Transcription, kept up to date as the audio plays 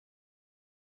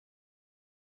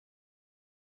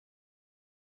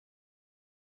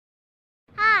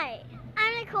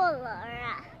Nicole,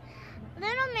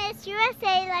 Little Miss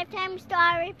USA Lifetime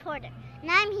Star Reporter,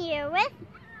 and I'm here with...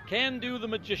 Can Do the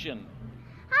Magician.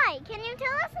 Hi, can you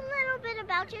tell us a little bit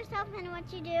about yourself and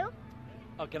what you do?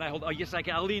 Oh, can I hold? Oh, yes, I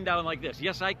can. I'll lean down like this.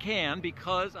 Yes, I can,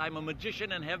 because I'm a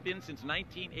magician and have been since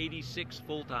 1986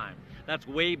 full-time. That's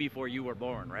way before you were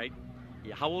born, right?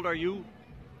 Yeah. How old are you?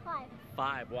 5.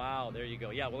 5. Wow, there you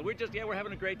go. Yeah, well, we're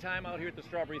having a great time out here at the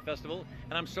Strawberry Festival,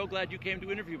 and I'm so glad you came to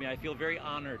interview me. I feel very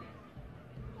honored.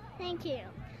 Thank you.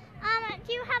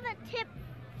 Do you have a tip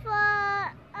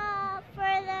for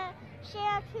the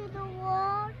share to the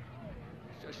world?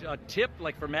 A tip,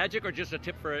 like for magic, or just a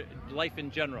tip for life in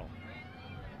general?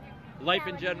 Life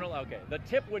in general? Okay. The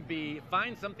tip would be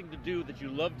find something to do that you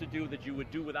love to do that you would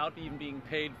do without even being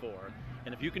paid for.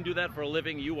 And if you can do that for a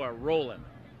living, you are rolling.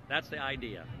 That's the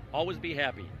idea. Always be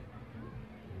happy.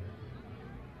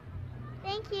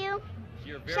 Thank you.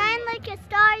 You're very Shine welcome. like a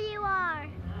star you are.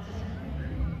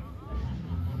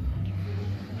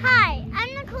 Hi,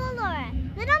 I'm Nicole,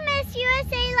 Little Miss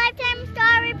USA Lifetime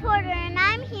Star Reporter, and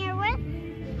I'm here with...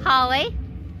 Holly.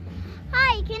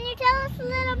 Hi, can you tell us a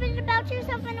little bit about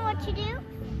yourself and what you do?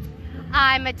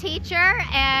 I'm a teacher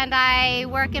and I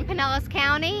work in Pinellas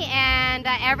County, and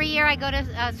every year I go to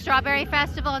a Strawberry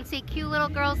Festival and see cute little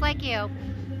girls like you.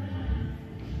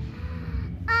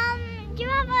 Do you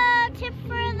have a tip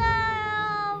for the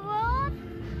world?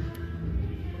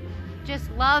 Just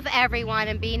love everyone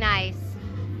and be nice.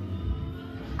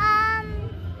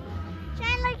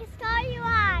 Shine like a star you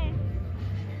are.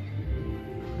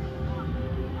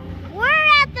 We're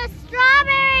at the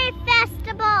Strawberry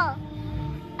Festival,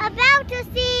 about to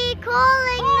see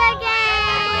Calling the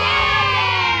Game.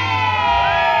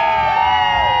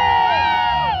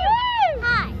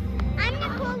 Hi, I'm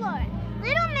Nicole,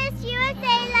 Little Miss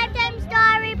USA Lifetime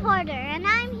Star Reporter, and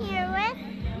I'm here with...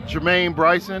 Jermaine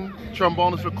Bryson,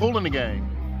 trombonist for Calling the Game.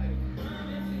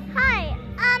 Hi,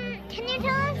 can you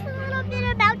tell us a little bit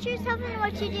about yourself and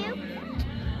what you do?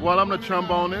 Well, I'm the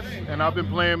trombonist, and I've been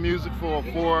playing music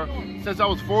since I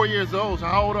was 4 years old. So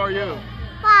how old are you?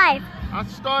 5. I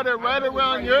started right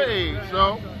around your age.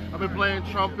 So I've been playing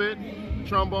trumpet,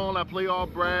 trombone. I play all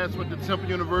brass with the Temple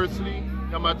University.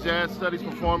 Got my jazz studies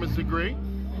performance degree.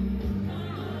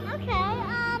 Okay,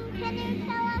 can you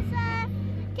tell us a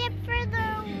tip for the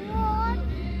world?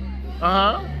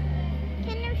 Uh-huh.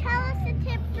 Can you tell us a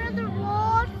tip for the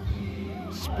world?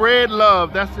 Spread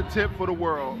love. That's the tip for the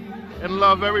world. And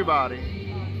love everybody.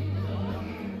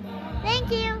 Thank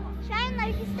you. Shine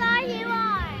like a star you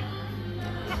are.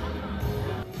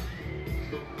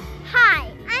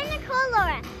 Hi, I'm Nicole,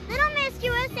 Little Miss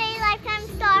USA Lifetime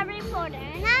Star Reporter,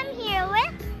 and I'm here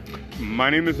with... My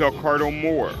name is Ricardo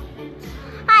Moore.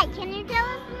 Hi, can you tell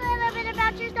us a little bit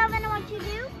about yourself and what you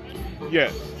do?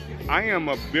 Yes, I am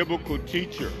a biblical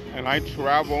teacher, and I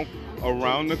travel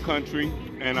around the country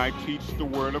and I teach the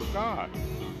Word of God.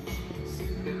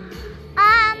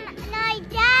 My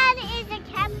dad is a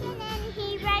captain and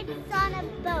he rides on a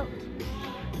boat.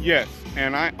 Yes,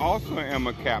 and I also am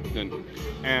a captain,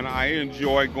 and I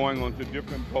enjoy going on to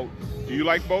different boats. Do you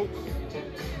like boats?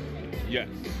 Yes.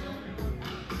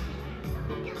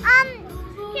 Do you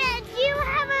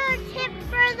have a tip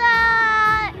for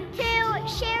to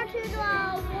share to the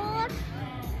world?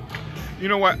 You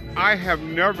know what? I have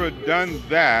never done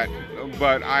that,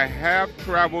 but I have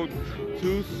traveled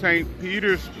to St.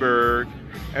 Petersburg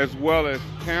as well as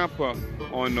Tampa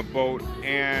on the boat,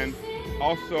 and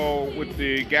also with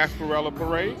the Gasparilla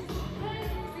Parade.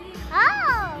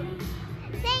 Oh,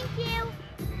 thank you.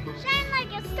 Shine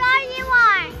like a star you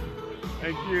are.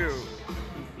 Thank you.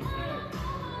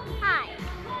 Hi,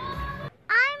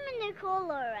 I'm Nicole,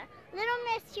 Little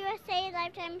Miss USA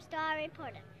Lifetime Star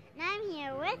Reporter, and I'm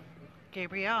here with...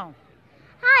 Gabrielle.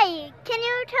 Hi, can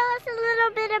you tell us a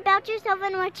little bit about yourself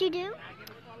and what you do?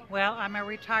 Well, I'm a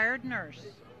retired nurse,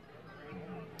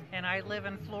 and I live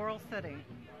in Floral City.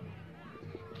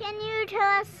 Can you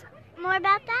tell us more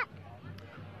about that?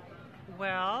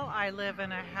 Well, I live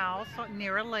in a house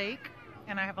near a lake,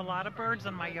 and I have a lot of birds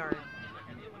in my yard.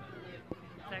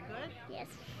 Is that good? Yes.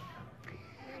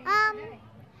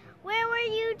 Where were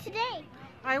you today?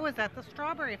 I was at the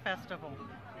Strawberry Festival.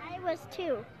 I was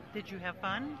too. Did you have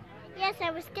fun? Yes,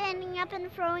 I was standing up and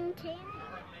throwing candy.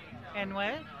 And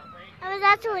what? I was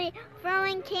actually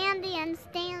throwing candy and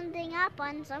standing up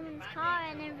on someone's car,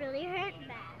 and it really hurt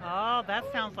bad. Oh, that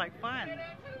sounds like fun.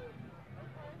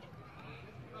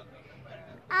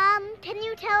 Can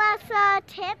you tell us a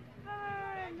tip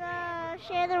for the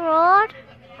Share the World?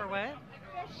 For what?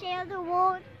 To share the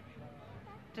world.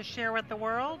 To share with the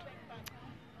world?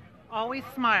 Always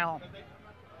smile,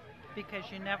 because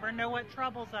you never know what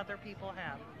troubles other people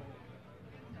have.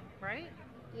 right?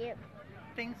 Yep.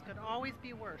 Things could always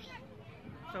be worse.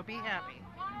 So be happy.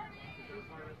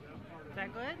 Is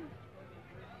that good?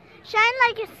 Shine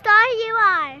like a star you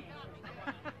are.